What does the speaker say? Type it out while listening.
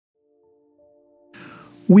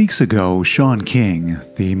Weeks ago, Shaun King,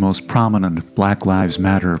 the most prominent Black Lives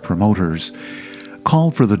Matter promoters,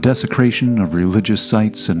 called for the desecration of religious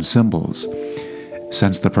sites and symbols.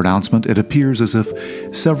 Since the pronouncement, it appears as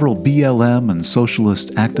if several BLM and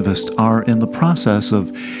socialist activists are in the process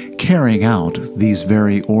of carrying out these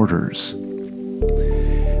very orders.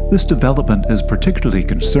 This development is particularly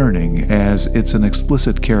concerning as it's an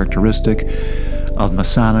explicit characteristic of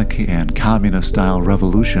Masonic and communist-style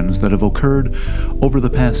revolutions that have occurred over the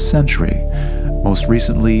past century, most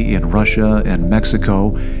recently in Russia and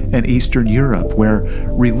Mexico and Eastern Europe, where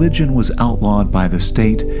religion was outlawed by the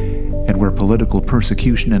state and where political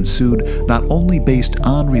persecution ensued not only based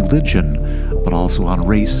on religion, but also on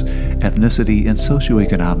race, ethnicity, and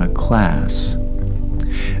socioeconomic class.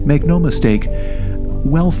 Make no mistake,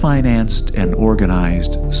 well-financed and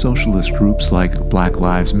organized socialist groups like Black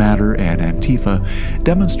Lives Matter and Antifa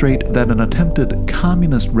demonstrate that an attempted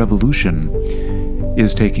communist revolution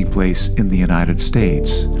is taking place in the United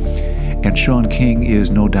States. And Shaun King is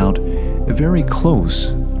no doubt very close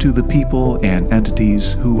to the people and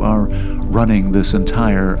entities who are running this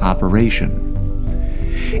entire operation.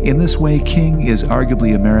 In this way, King is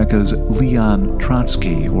arguably America's Leon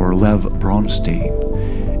Trotsky or Lev Bronstein.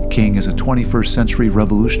 King is a 21st century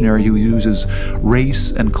revolutionary who uses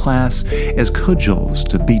race and class as cudgels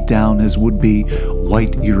to beat down his would-be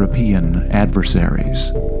white European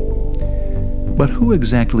adversaries. But who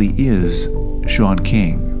exactly is Shaun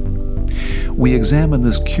King? We examine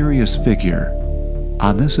this curious figure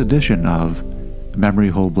on this edition of Memory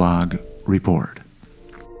Hole Blog Report.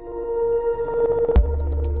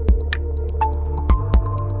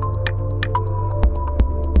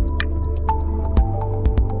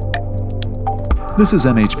 This is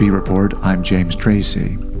MHB Report. I'm James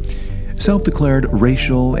Tracy. Self-declared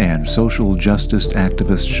racial and social justice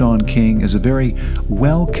activist Shaun King is a very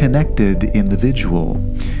well-connected individual.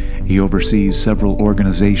 He oversees several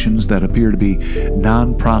organizations that appear to be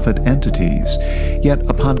non-profit entities, yet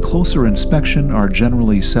upon closer inspection are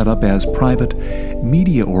generally set up as private,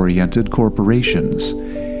 media-oriented corporations.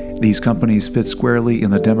 These companies fit squarely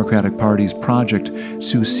in the Democratic Party's project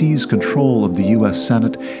to seize control of the U.S.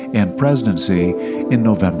 Senate and presidency in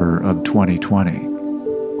November of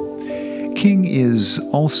 2020. King is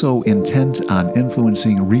also intent on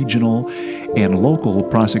influencing regional and local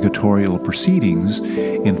prosecutorial proceedings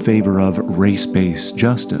in favor of race-based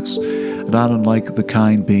justice, not unlike the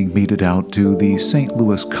kind being meted out to the St.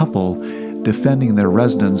 Louis couple defending their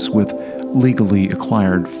residence with legally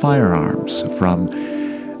acquired firearms from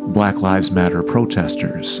Black Lives Matter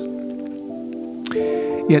protesters.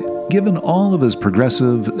 Yet, given all of his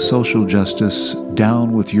progressive social justice,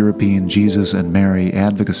 down with European Jesus and Mary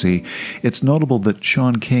advocacy, it's notable that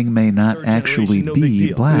Shaun King may not actually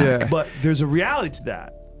be black. Yeah. But there's a reality to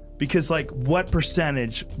that. Because, like, what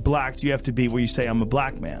percentage black do you have to be where you say, I'm a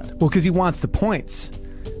black man? Well, because he wants the points.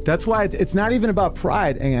 That's why it's not even about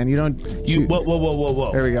pride, and you don't...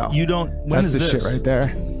 Whoa. There we go. You don't... When That's is the this? shit right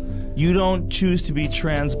there. You don't choose to be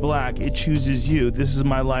trans black. It chooses you. This is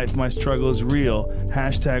my life. My struggle is real.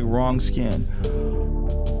 Hashtag wrong skin.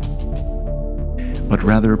 But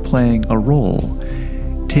rather playing a role,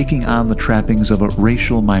 taking on the trappings of a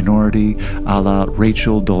racial minority a la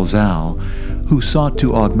Rachel Dolezal, who sought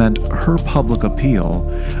to augment her public appeal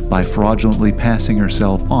by fraudulently passing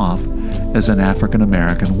herself off as an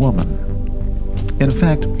African-American woman. In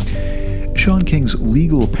fact, Shaun King's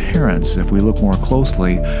legal parents, if we look more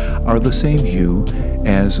closely, are the same hue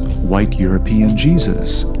as white European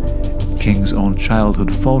Jesus. King's own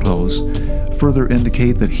childhood photos further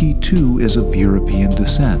indicate that he too is of European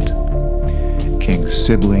descent. King's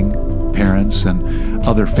sibling, parents, and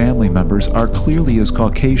other family members are clearly as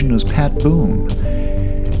Caucasian as Pat Boone.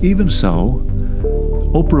 Even so,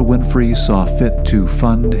 Oprah Winfrey saw fit to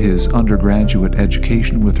fund his undergraduate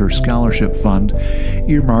education with her scholarship fund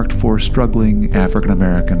earmarked for struggling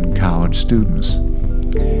African-American college students.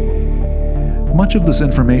 Much of this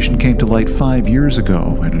information came to light 5 years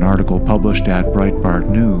ago in an article published at Breitbart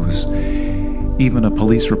News. Even a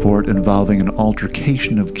police report involving an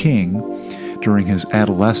altercation of King during his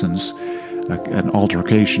adolescence, an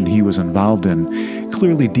altercation he was involved in,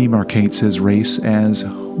 clearly demarcates his race as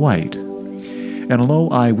white. And although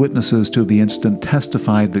eyewitnesses to the incident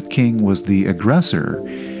testified that King was the aggressor,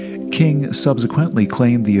 King subsequently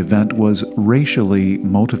claimed the event was racially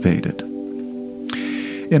motivated.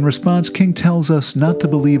 In response, King tells us not to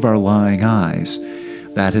believe our lying eyes,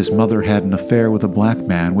 that his mother had an affair with a black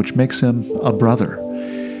man, which makes him a brother.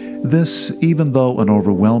 This, even though an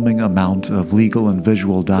overwhelming amount of legal and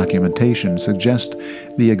visual documentation suggests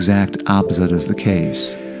the exact opposite is the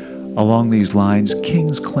case. Along these lines,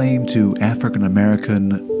 King's claim to African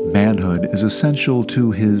American manhood is essential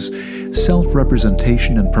to his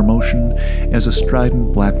self-representation and promotion as a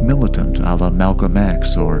strident black militant a la Malcolm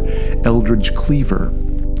X or Eldridge Cleaver.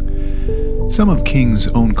 Some of King's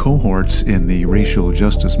own cohorts in the racial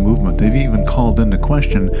justice movement have even called into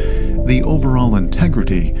question the overall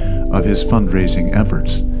integrity of his fundraising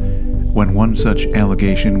efforts. When one such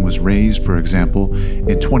allegation was raised, for example,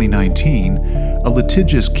 in 2019, a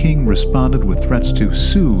litigious King responded with threats to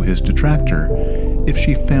sue his detractor if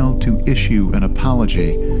she failed to issue an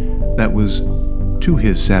apology that was to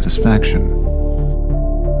his satisfaction.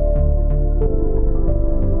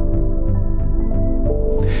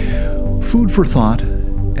 Food for thought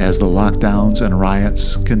as the lockdowns and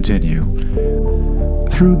riots continue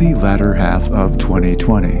through the latter half of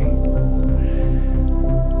 2020.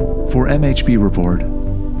 For MHB Report,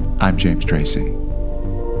 I'm James Tracy.